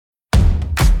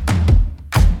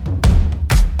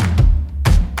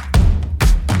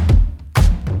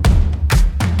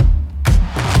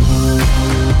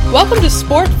Welcome to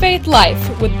Sport Faith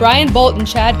Life with Brian Bolt and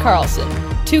Chad Carlson,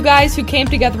 two guys who came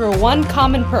together for one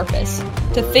common purpose,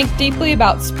 to think deeply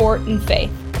about sport and faith.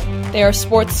 They are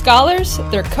sports scholars,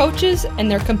 they're coaches,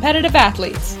 and they're competitive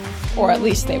athletes, or at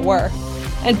least they were.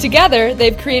 And together,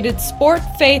 they've created Sport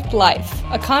Faith Life,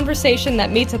 a conversation that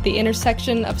meets at the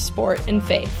intersection of sport and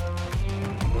faith.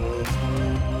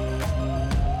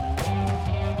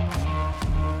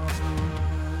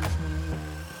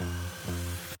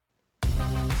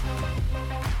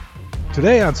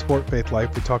 Today on Sport Faith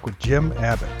Life, we talk with Jim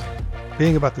Abbott.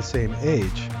 Being about the same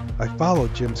age, I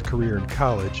followed Jim's career in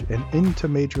college and into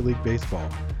Major League Baseball,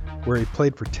 where he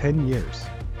played for 10 years.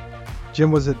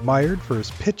 Jim was admired for his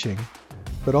pitching,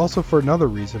 but also for another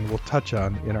reason we'll touch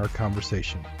on in our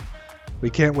conversation. We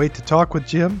can't wait to talk with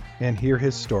Jim and hear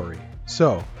his story.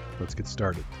 So, let's get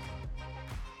started.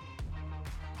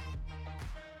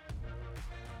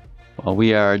 Well,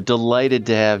 we are delighted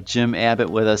to have Jim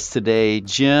Abbott with us today.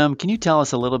 Jim, can you tell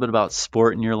us a little bit about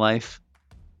sport in your life?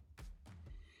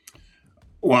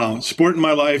 Wow, sport in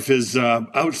my life is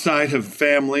outside of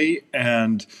family,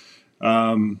 and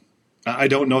I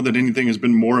don't know that anything has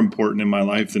been more important in my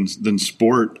life than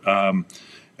sport.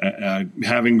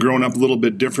 Having grown up a little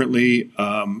bit differently,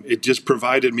 it just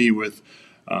provided me with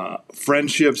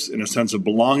friendships and a sense of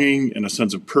belonging and a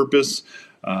sense of purpose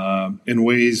in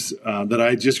ways that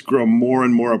I just grow more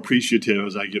and more appreciative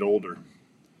as I get older.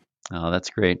 Oh,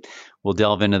 that's great. We'll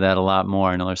delve into that a lot more.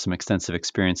 I know there's some extensive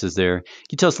experiences there. Can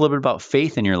you tell us a little bit about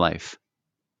faith in your life?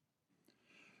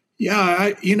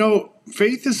 Yeah,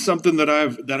 faith is something that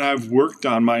I've worked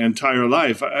on my entire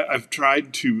life. I've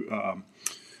tried to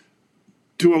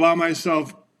allow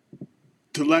myself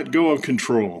to let go of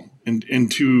control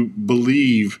and to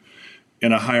believe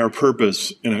in a higher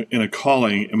purpose, in a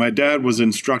calling. And my dad was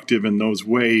instructive in those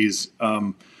ways.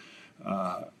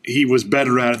 He was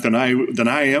better at it than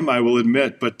I am, I will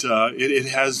admit, but it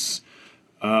has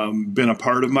been a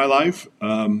part of my life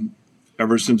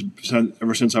ever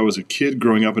since I was a kid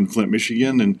growing up in Flint,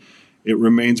 Michigan, and it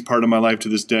remains part of my life to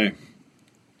this day.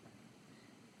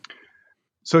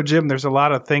 So, Jim, there's a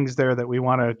lot of things there that we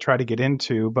want to try to get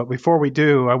into. But before we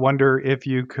do, I wonder if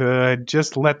you could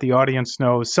just let the audience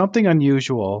know something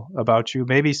unusual about you,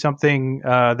 maybe something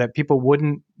that people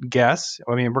wouldn't guess.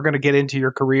 I mean, we're going to get into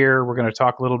your career. We're going to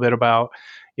talk a little bit about,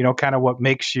 kind of what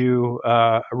makes you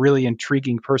a really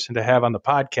intriguing person to have on the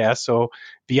podcast. So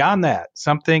beyond that,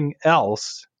 something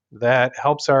else that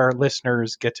helps our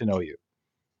listeners get to know you.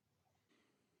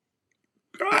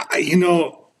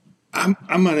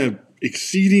 I'm an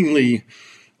exceedingly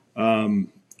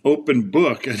open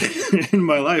book in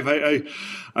my life.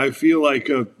 I feel like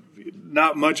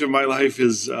not much of my life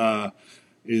is unknown,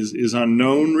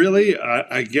 really.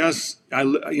 I guess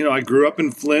I grew up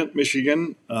in Flint,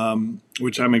 Michigan,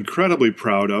 which I'm incredibly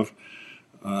proud of.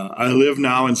 I live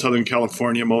now in Southern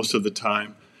California most of the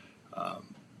time.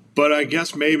 But I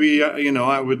guess maybe,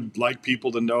 I would like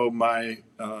people to know my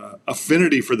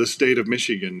affinity for the state of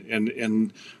Michigan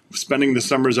and spending the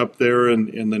summers up there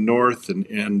in the north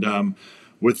and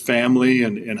with family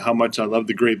and how much I love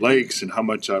the Great Lakes and how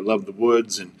much I love the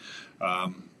woods. And,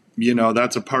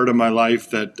 that's a part of my life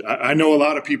that I know a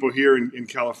lot of people here in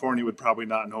California would probably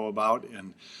not know about.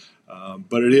 And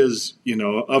but it is,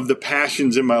 of the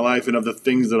passions in my life and of the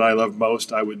things that I love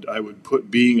most, I would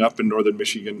put being up in northern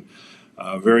Michigan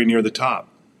very near the top.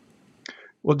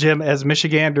 Well, Jim, as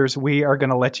Michiganders, we are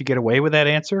going to let you get away with that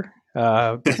answer.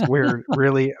 We're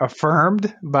really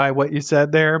affirmed by what you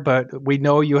said there, but we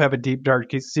know you have a deep, dark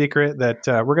secret that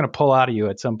we're going to pull out of you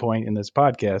at some point in this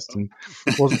podcast, and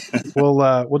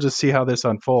we'll just see how this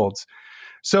unfolds.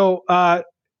 So I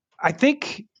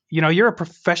think you're a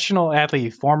professional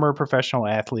athlete, former professional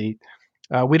athlete.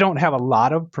 We don't have a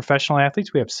lot of professional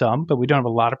athletes. We have some, but we don't have a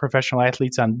lot of professional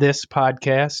athletes on this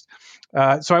podcast.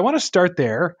 So I want to start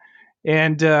there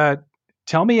and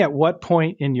tell me at what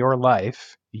point in your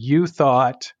life you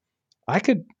thought I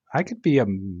could be a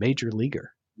major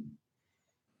leaguer.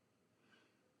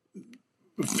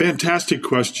 Fantastic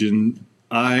question.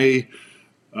 My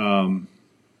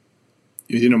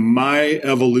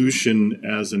evolution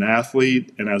as an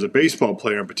athlete and as a baseball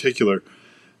player in particular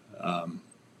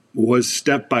was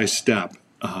step by step.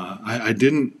 I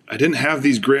didn't have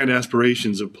these grand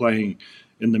aspirations of playing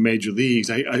in the major leagues.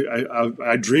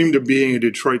 I dreamed of being a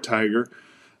Detroit Tiger.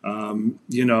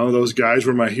 Those guys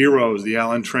were my heroes, the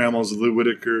Alan Trammels, the Lou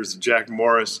Whitakers, the Jack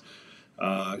Morris.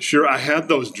 Sure, I had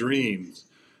those dreams.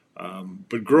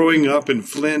 But growing up in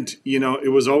Flint,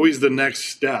 it was always the next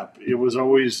step. It was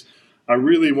always, I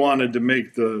really wanted to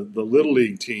make the Little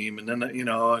League team and then,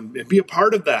 and be a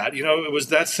part of that. It was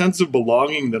that sense of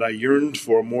belonging that I yearned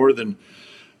for more than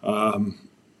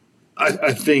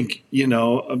I think,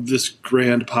 of this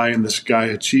grand pie in the sky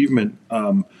achievement.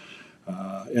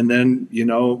 And then,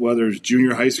 whether it's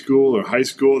junior high school or high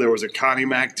school, there was a Connie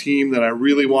Mack team that I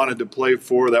really wanted to play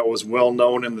for that was well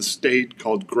known in the state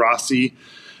called Grossi.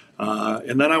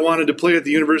 And then I wanted to play at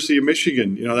the University of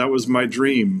Michigan. That was my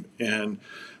dream. And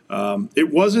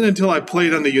it wasn't until I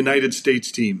played on the United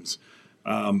States teams.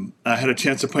 I had a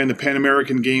chance to play in the Pan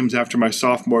American Games after my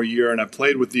sophomore year, and I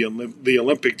played with the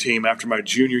Olympic team after my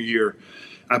junior year.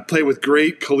 I played with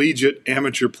great collegiate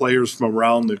amateur players from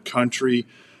around the country.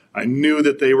 I knew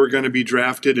that they were going to be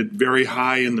drafted at very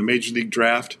high in the Major League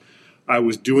draft. I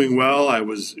was doing well. I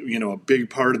was, a big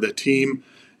part of the team.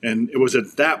 And it was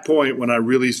at that point when I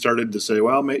really started to say,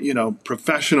 well,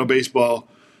 professional baseball,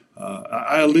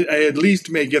 I at least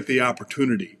may get the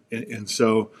opportunity. And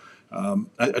so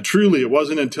truly, it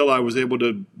wasn't until I was able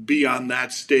to be on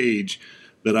that stage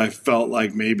that I felt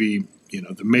like maybe,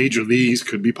 the major leagues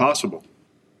could be possible.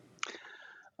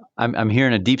 I'm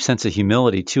hearing a deep sense of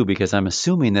humility too, because I'm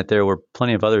assuming that there were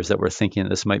plenty of others that were thinking that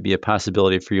this might be a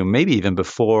possibility for you, maybe even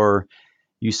before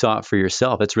you saw it for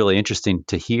yourself. It's really interesting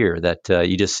to hear that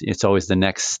it's always the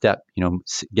next step,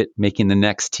 making the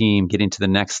next team, getting to the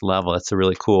next level. That's a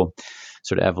really cool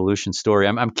sort of evolution story.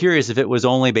 I'm curious if it was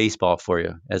only baseball for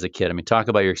you as a kid. I mean, talk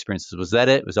about your experiences. Was that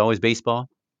it? Was it always baseball?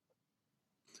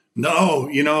 No,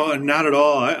 not at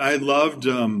all. I loved,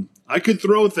 I could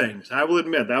throw things. I will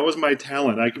admit that was my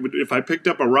talent. If I picked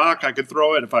up a rock, I could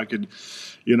throw it. If I could,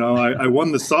 I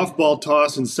won the softball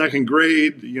toss in second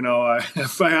grade.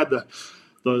 If I had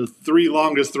the three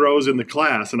longest throws in the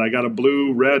class, and I got a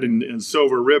blue, red, and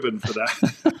silver ribbon for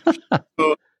that.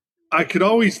 So I could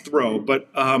always throw, but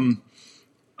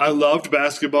I loved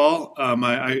basketball.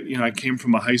 I came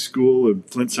from a high school,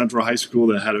 Flint Central High School,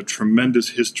 that had a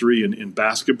tremendous history in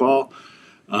basketball.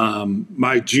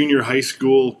 My junior high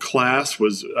school class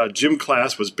gym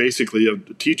class was basically a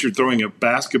teacher throwing a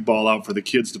basketball out for the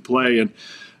kids to play, and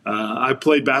I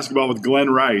played basketball with Glenn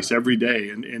Rice every day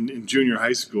in junior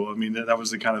high school. I mean, that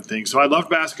was the kind of thing. So I loved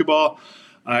basketball.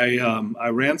 I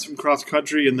ran some cross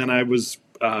country, and then I was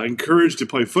encouraged to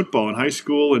play football in high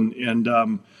school, and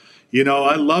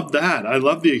I loved that. I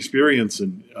loved the experience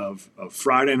of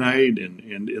Friday night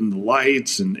and in the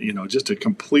lights and, just a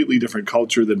completely different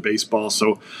culture than baseball.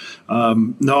 So,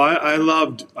 no, I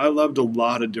loved a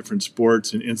lot of different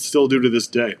sports and still do to this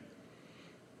day.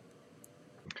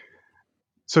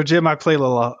 So, Jim, I played a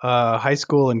little high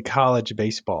school and college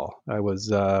baseball.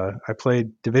 I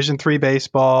played Division III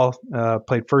baseball,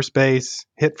 played first base,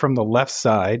 hit from the left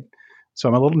side. So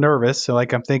I'm a little nervous. So,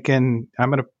 I'm thinking I'm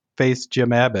going to face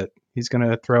Jim Abbott. He's going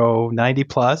to throw 90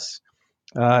 plus,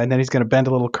 and then he's going to bend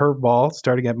a little curveball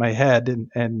starting at my head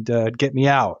and get me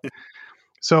out.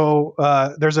 So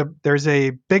there's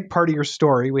a big part of your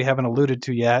story we haven't alluded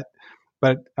to yet,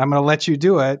 but I'm going to let you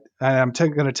do it. And I'm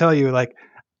going to tell you,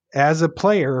 as a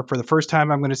player, for the first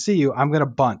time I'm going to see you, I'm going to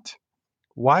bunt.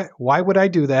 Why would I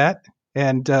do that?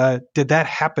 And did that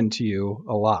happen to you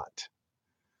a lot?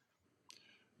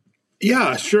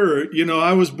 Yeah, sure.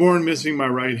 I was born missing my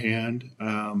right hand.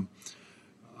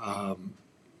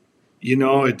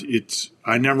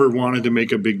 I never wanted to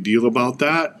make a big deal about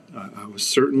that. I was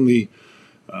certainly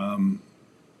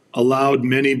allowed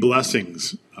many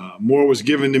blessings. More was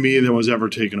given to me than was ever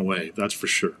taken away. That's for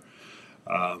sure.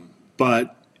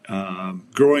 But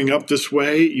growing up this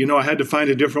way, I had to find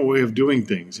a different way of doing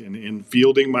things. And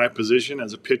fielding my position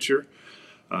as a pitcher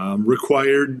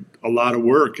required a lot of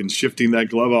work and shifting that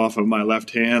glove off of my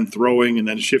left hand, throwing, and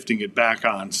then shifting it back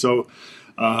on. So,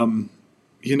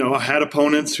 I had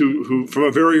opponents who from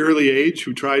a very early age,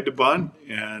 who tried to bunt.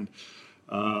 And,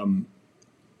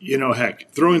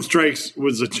 throwing strikes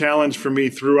was a challenge for me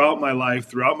throughout my life,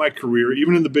 throughout my career,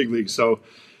 even in the big leagues. So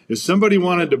if somebody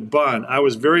wanted to bunt, I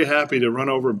was very happy to run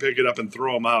over and pick it up and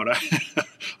throw them out.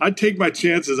 I'd take my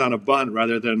chances on a bunt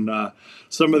rather than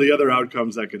some of the other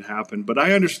outcomes that could happen. But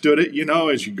I understood it,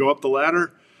 as you go up the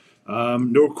ladder,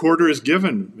 no quarter is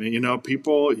given.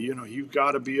 People, you've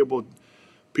got to be able,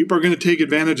 people are going to take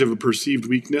advantage of a perceived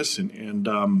weakness. And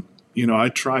I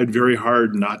tried very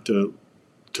hard not to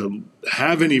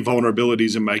have any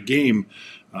vulnerabilities in my game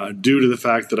due to the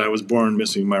fact that I was born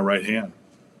missing my right hand.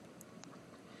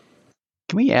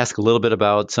 Can we ask a little bit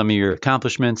about some of your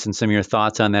accomplishments and some of your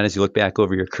thoughts on that as you look back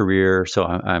over your career? So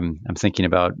I'm thinking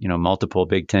about, multiple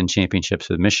Big Ten championships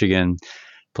with Michigan,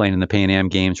 playing in the Pan Am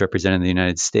Games, representing the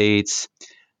United States,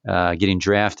 getting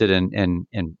drafted and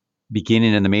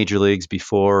beginning in the major leagues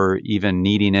before even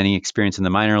needing any experience in the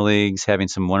minor leagues, having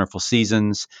some wonderful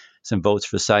seasons, some votes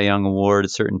for the Cy Young Award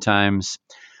at certain times.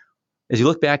 As you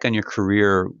look back on your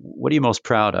career, what are you most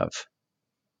proud of?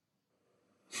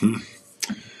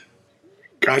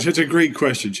 Gosh, that's a great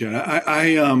question, Chad.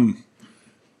 I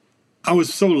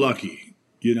was so lucky,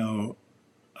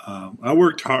 I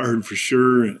worked hard for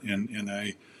sure, and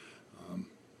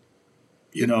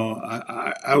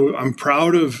I'm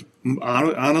proud of,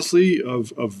 honestly,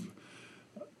 of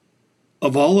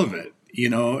all of it,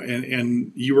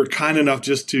 and you were kind enough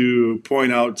just to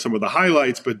point out some of the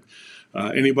highlights, but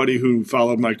anybody who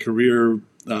followed my career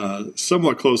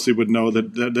somewhat closely would know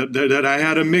that I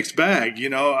had a mixed bag.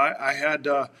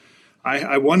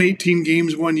 I won 18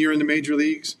 games one year in the major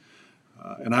leagues,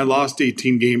 and I lost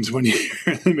 18 games one year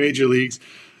in the major leagues.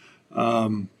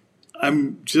 I'm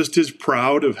just as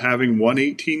proud of having won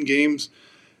 18 games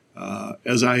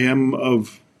as I am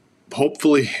of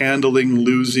hopefully handling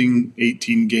losing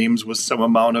 18 games with some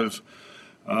amount of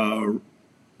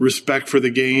respect for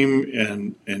the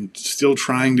game and still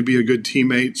trying to be a good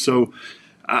teammate. So,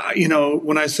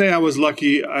 when I say I was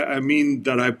lucky, I mean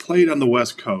that I played on the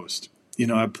West Coast.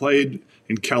 I played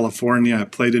in California, I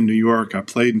played in New York, I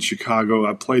played in Chicago,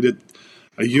 I played at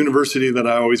a university that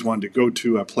I always wanted to go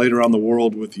to. I played around the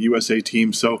world with the USA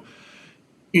team. So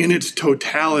in its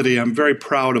totality, I'm very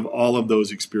proud of all of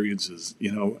those experiences.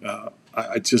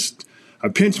 I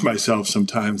pinch myself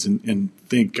sometimes and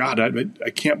think, God, I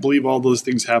can't believe all those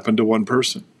things happened to one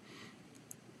person.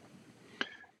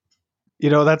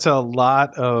 That's a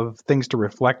lot of things to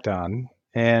reflect on.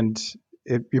 And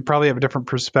you probably have a different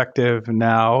perspective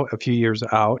now, a few years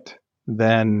out,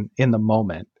 than in the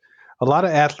moment. A lot of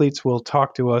athletes will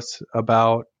talk to us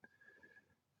about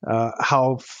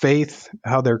how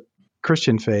their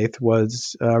Christian faith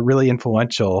was really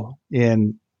influential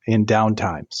in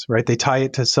downtimes, right? They tie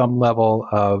it to some level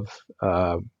of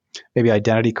maybe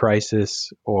identity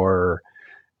crisis or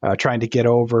trying to get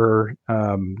over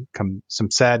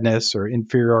some sadness or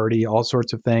inferiority, all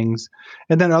sorts of things.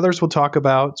 And then others will talk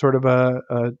about sort of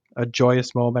a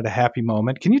joyous moment, a happy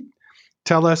moment. Can you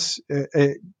tell us,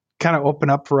 kind of open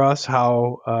up for us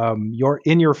how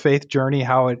your faith journey,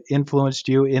 how it influenced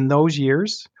you in those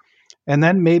years? And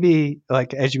then maybe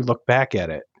like as you look back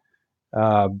at it,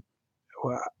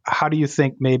 how do you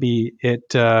think maybe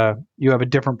you have a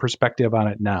different perspective on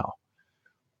it now?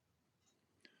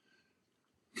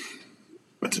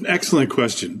 That's an excellent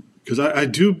question, because I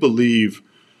do believe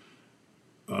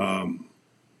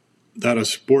that a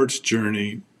sports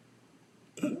journey,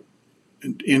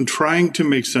 in trying to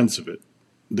make sense of it,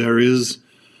 there is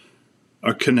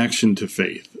a connection to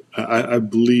faith. I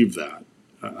believe that.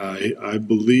 I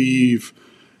believe,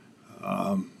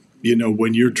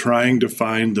 when you're trying to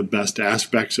find the best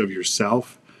aspects of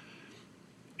yourself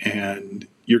and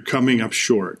you're coming up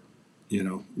short,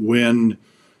 when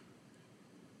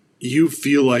you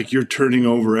feel like you're turning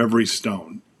over every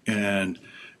stone and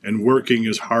working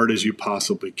as hard as you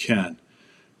possibly can,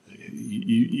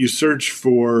 you search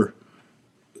for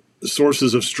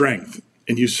sources of strength,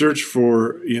 and you search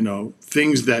for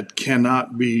things that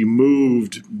cannot be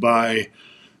moved by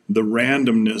the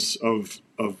randomness of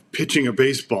pitching a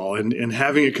baseball and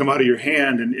having it come out of your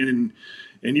hand,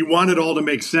 and you want it all to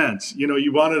make sense.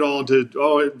 You want it all to,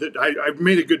 I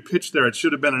made a good pitch there. It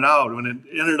should have been an out, when it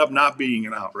ended up not being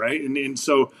an out, right? And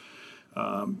so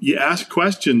you ask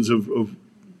questions of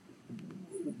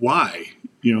why,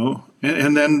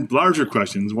 and then larger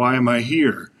questions. Why am I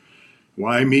here?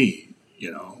 Why me?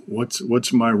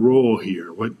 What's my role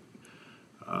here?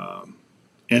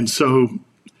 And so,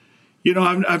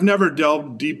 I've never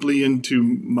delved deeply into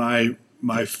my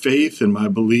faith and my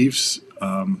beliefs,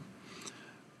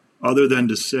 other than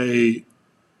to say,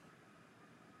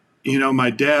 my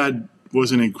dad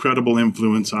was an incredible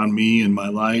influence on me in my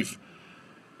life,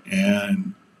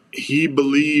 and he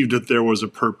believed that there was a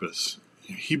purpose.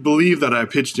 He believed that I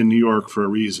pitched in New York for a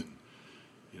reason,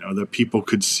 that people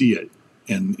could see it,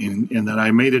 and that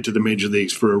I made it to the major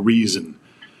leagues for a reason.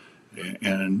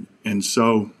 And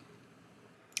so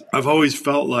I've always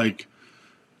felt like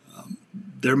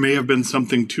there may have been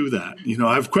something to that.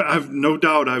 I've no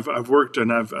doubt I've worked,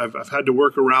 and I've had to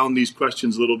work around these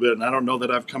questions a little bit, and I don't know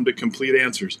that I've come to complete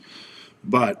answers.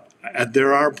 But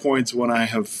there are points when I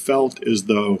have felt as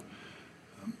though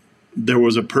there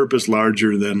was a purpose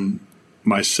larger than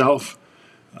myself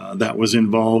that was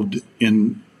involved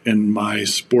in my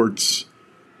sports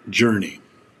journey,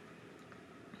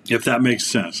 if that makes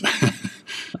sense.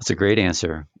 That's a great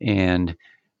answer. And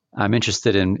I'm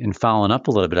interested in following up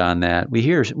a little bit on that. We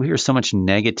hear so much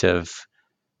negative,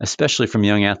 especially from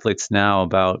young athletes now,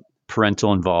 about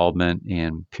parental involvement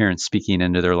and parents speaking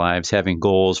into their lives, having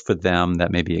goals for them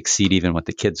that maybe exceed even what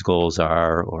the kids' goals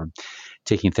are, or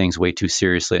taking things way too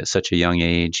seriously at such a young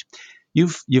age.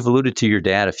 You've alluded to your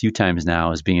dad a few times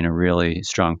now as being a really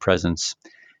strong presence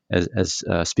as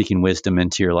speaking wisdom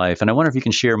into your life. And I wonder if you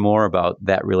can share more about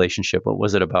that relationship. What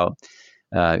was it about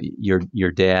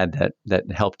your dad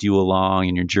that helped you along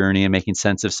in your journey and making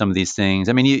sense of some of these things?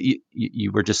 I mean,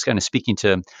 you were just kind of speaking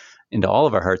into all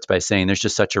of our hearts by saying there's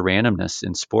just such a randomness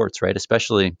in sports, right?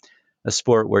 Especially a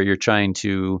sport where you're trying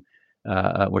to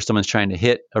where someone's trying to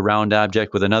hit a round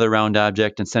object with another round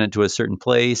object and send it to a certain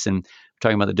place. And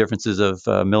talking about the differences of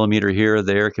millimeter here or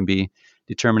there can be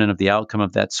determinant of the outcome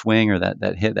of that swing or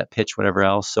that hit, that pitch, whatever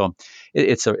else. So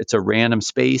it's a random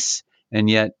space, and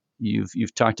yet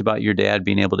you've talked about your dad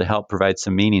being able to help provide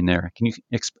some meaning there. Can you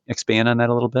expand on that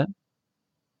a little bit?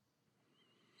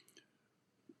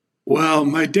 Well,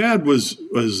 my dad was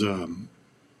a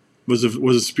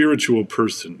spiritual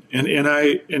person, and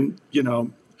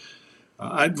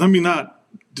let me not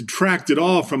detract at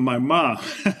all from my mom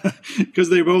because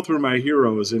they both were my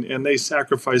heroes, and they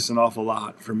sacrificed an awful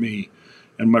lot for me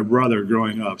and my brother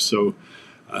growing up. So,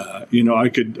 I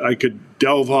could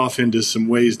delve off into some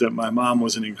ways that my mom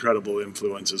was an incredible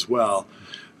influence as well.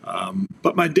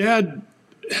 But my dad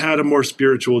had a more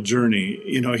spiritual journey.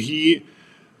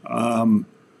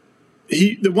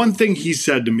 The one thing he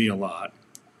said to me a lot,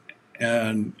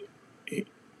 and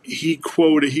he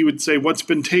would say, "What's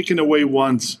been taken away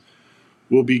once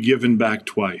will be given back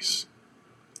twice."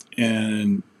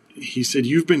 And he said,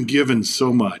 "You've been given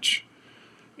so much,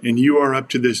 and you are up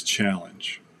to this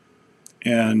challenge."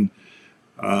 And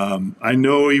I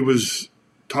know he was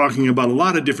talking about a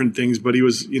lot of different things, but he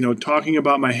was, talking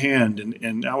about my hand,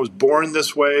 and I was born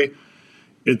this way.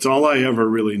 It's all I ever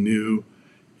really knew.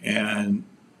 And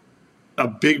a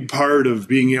big part of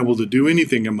being able to do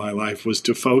anything in my life was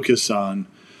to focus on,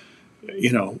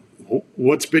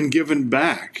 what's been given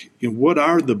back. What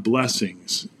are the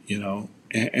blessings,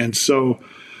 And so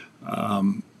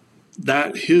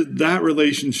that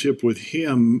relationship with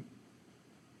him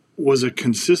was a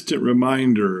consistent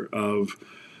reminder of,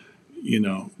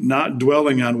 not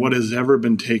dwelling on what has ever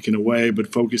been taken away,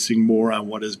 but focusing more on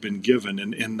what has been given.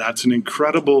 And that's an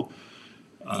incredible,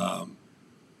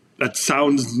 that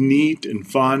sounds neat and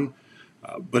fun,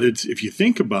 but if you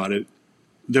think about it,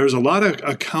 there's a lot of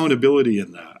accountability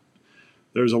in that.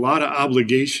 There's a lot of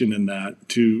obligation in that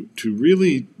to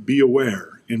really be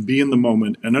aware and be in the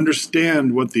moment and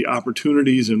understand what the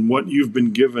opportunities and what you've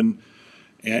been given,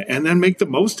 and then make the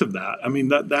most of that. I mean,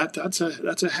 that's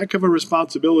a heck of a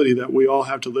responsibility that we all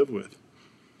have to live with.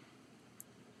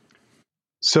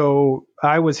 So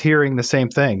I was hearing the same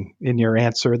thing in your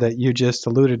answer that you just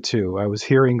alluded to. I was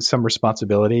hearing some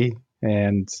responsibility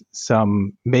and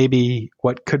some maybe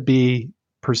what could be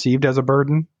perceived as a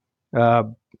burden.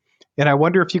 And I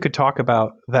wonder if you could talk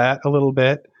about that a little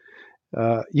bit.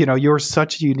 You're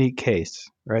such a unique case,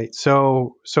 right?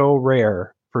 So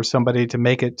rare for somebody to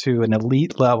make it to an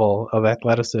elite level of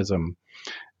athleticism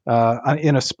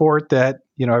in a sport that,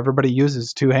 everybody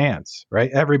uses two hands,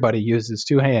 right? Everybody uses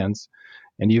two hands,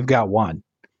 and you've got one,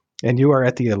 and you are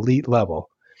at the elite level.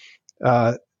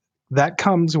 That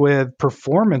comes with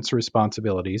performance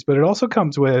responsibilities, but it also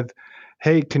comes with,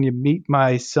 hey, can you meet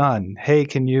my son? Hey,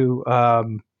 can you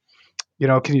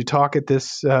talk at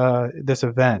this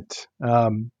event?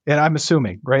 And I'm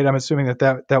assuming, right? I'm assuming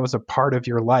that was a part of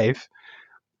your life,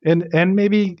 and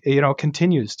maybe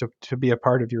continues to be a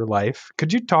part of your life.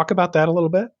 Could you talk about that a little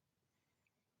bit?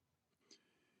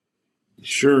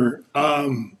 Sure.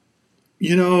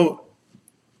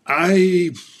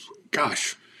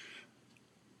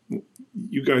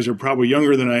 You guys are probably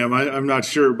younger than I am. I'm not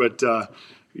sure, but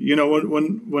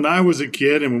when I was a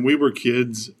kid and when we were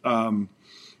kids,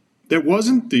 there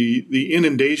wasn't the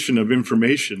inundation of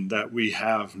information that we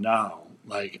have now.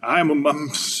 Like I'm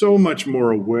so much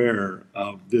more aware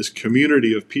of this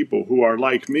community of people who are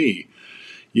like me,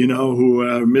 who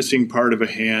are missing part of a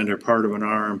hand or part of an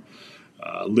arm,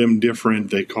 limb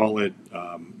different, they call it.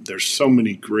 There's so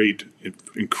many great,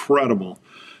 incredible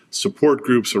support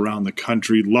groups around the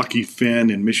country. Lucky Finn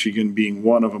in Michigan being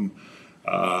one of them.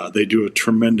 They do a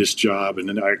tremendous job,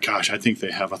 and I think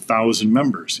they have 1,000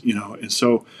 members. And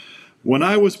so when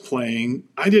I was playing,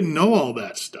 I didn't know all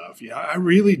that stuff. I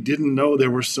really didn't know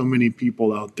there were so many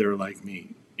people out there like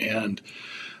me, and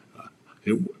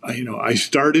I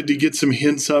started to get some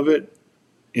hints of it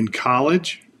in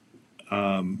college.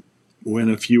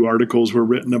 When a few articles were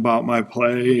written about my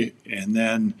play, and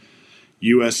then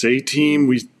USA team,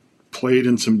 we played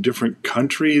in some different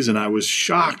countries, and I was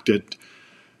shocked at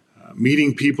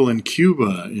meeting people in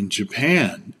Cuba, in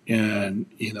Japan, and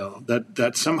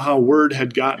that somehow word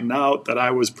had gotten out that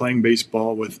I was playing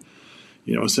baseball with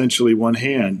essentially one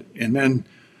hand. And then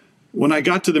when I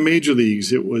got to the major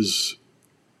leagues, it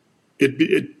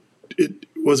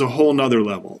was a whole nother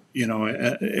level.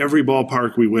 At every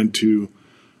ballpark we went to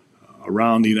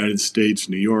around the United States,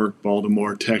 New York,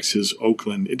 Baltimore, Texas,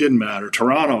 Oakland, it didn't matter.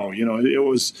 Toronto,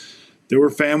 there were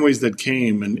families that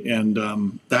came,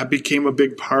 and that became a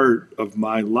big part of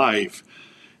my life,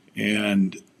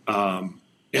 and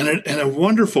a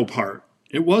wonderful part.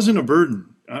 It wasn't a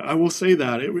burden. I will say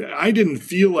that. I didn't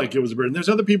feel like it was a burden. There's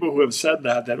other people who have said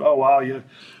that oh, wow,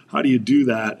 how do you do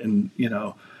that? And,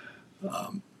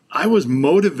 I was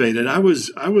motivated. I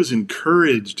was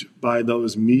encouraged by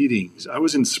those meetings. I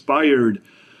was inspired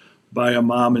by a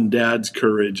mom and dad's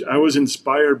courage. I was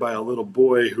inspired by a little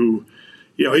boy who,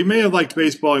 he may have liked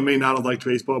baseball, he may not have liked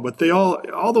baseball, but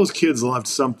all those kids loved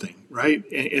something, right?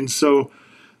 And so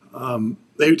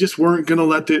they just weren't going to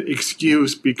let the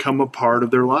excuse become a part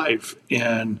of their life.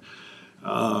 And,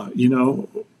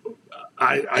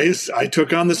 I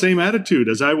took on the same attitude.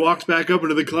 As I walked back up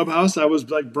into the clubhouse, I was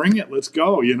like, bring it, let's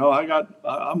go.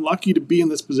 I'm lucky to be in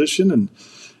this position, and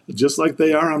just like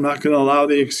they are, I'm not going to allow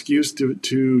the excuse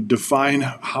to define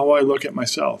how I look at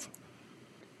myself.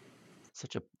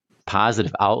 Such a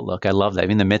positive outlook. I love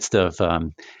that. In the midst of,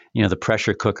 the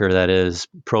pressure cooker that is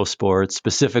pro sports,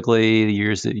 specifically the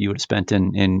years that you would have spent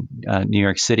in New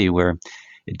York City, where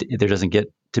there doesn't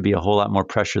get to be a whole lot more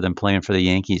pressure than playing for the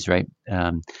Yankees, right?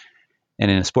 And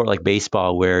in a sport like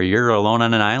baseball, where you're alone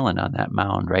on an island on that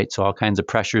mound, right? So all kinds of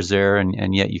pressures there,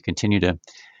 and yet you continue to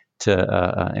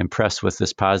impress with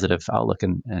this positive outlook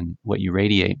and what you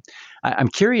radiate. I'm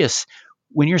curious,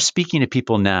 when you're speaking to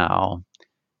people now,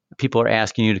 people are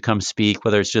asking you to come speak,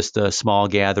 whether it's just a small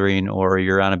gathering or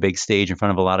you're on a big stage in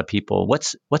front of a lot of people.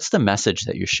 What's the message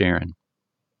that you're sharing?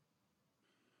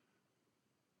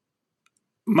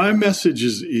 My message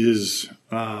is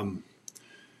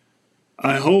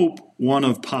I hope one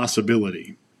of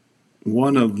possibility,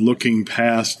 one of looking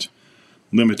past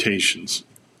limitations.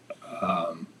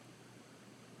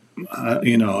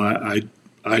 I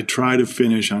try to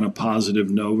finish on a positive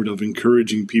note of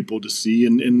encouraging people to see,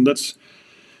 and let's,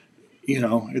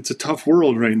 it's a tough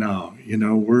world right now.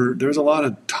 There's a lot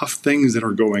of tough things that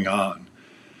are going on,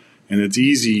 and it's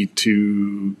easy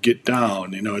to get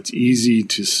down. It's easy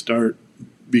to start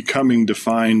becoming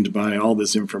defined by all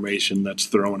this information that's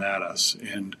thrown at us.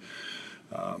 And,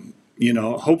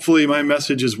 hopefully my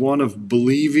message is one of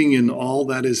believing in all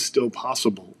that is still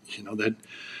possible. That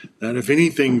if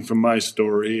anything from my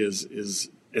story is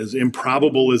as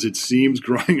improbable as it seems,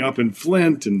 growing up in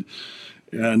Flint and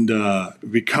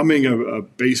becoming a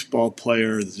baseball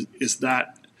player, is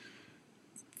that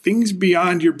things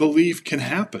beyond your belief can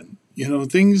happen.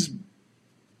 Things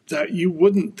that you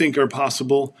wouldn't think are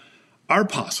possible.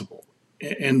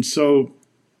 And so,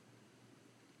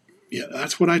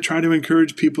 that's what I try to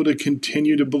encourage people to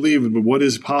continue to believe in. But what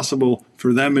is possible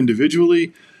for them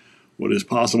individually, what is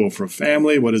possible for a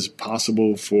family, what is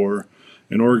possible for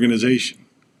an organization.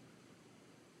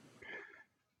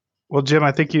 Well, Jim,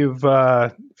 I think you've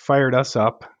fired us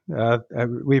up.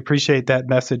 We appreciate that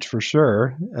message for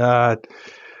sure.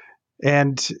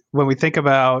 And when we think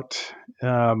about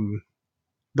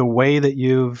the way that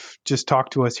you've just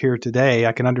talked to us here today,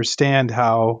 I can understand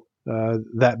how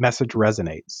that message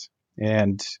resonates.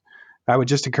 And I would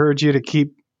just encourage you to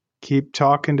keep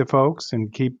talking to folks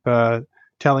and keep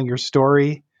telling your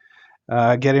story,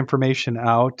 get information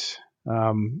out.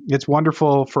 It's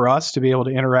wonderful for us to be able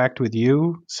to interact with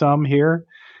you some here.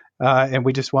 And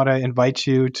we just want to invite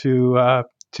you to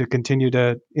continue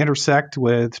to intersect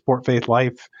with Sport Faith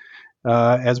Life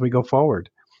as we go forward.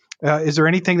 Is there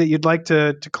anything that you'd like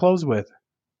to close with?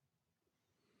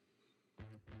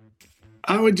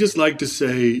 I would just like to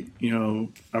say,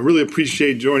 I really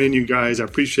appreciate joining you guys. I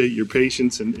appreciate your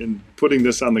patience in putting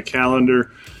this on the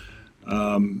calendar.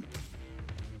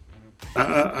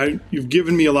 You've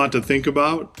given me a lot to think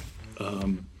about.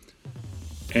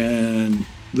 And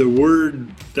the word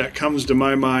that comes to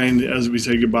my mind as we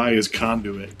say goodbye is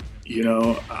conduit.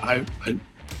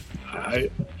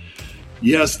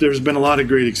 Yes, there's been a lot of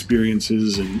great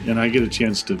experiences, and I get a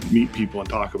chance to meet people and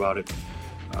talk about it.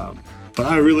 But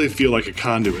I really feel like a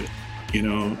conduit.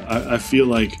 I feel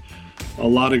like a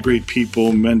lot of great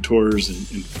people, mentors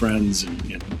and friends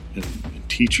and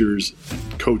teachers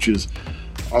and coaches,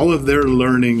 all of their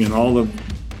learning and all of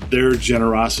their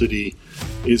generosity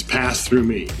is passed through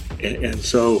me. And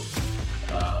so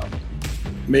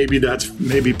maybe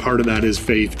part of that is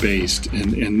faith-based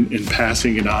and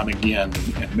passing it on again,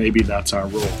 and maybe that's our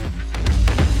role.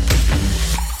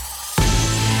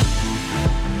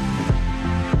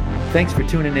 Thanks for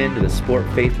tuning in to the Sport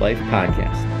Faith Life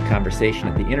podcast, conversation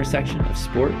at the intersection of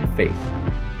sport and faith.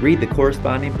 Read the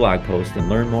corresponding blog post and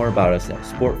learn more about us at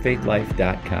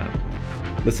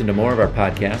sportfaithlife.com. Listen to more of our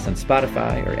podcasts on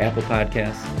Spotify or Apple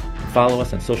Podcasts. And follow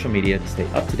us on social media to stay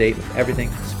up to date with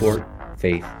everything sport,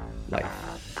 faith, life.